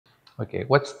Okay,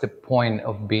 what's the point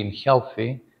of being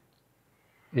healthy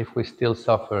if we still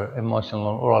suffer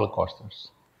emotional roller coasters?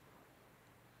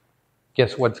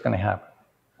 Guess what's going to happen?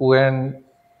 We're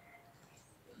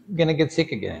going to get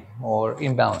sick again or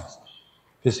imbalanced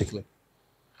physically.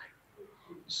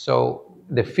 So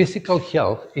the physical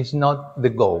health is not the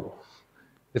goal.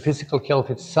 The physical health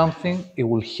is something, it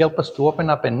will help us to open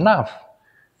up enough,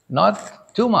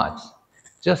 not too much,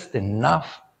 just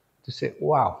enough to say,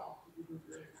 wow,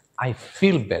 I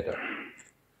feel better.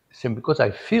 So because I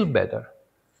feel better,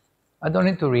 I don't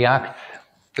need to react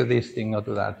to this thing or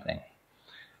to that thing.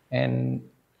 And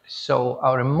so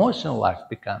our emotional life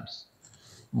becomes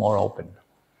more open.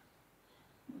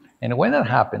 And when that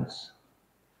happens,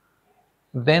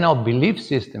 then our belief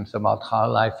systems about how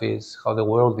life is, how the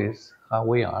world is, how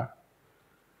we are,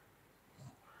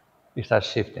 it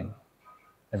starts shifting.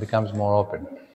 It becomes more open.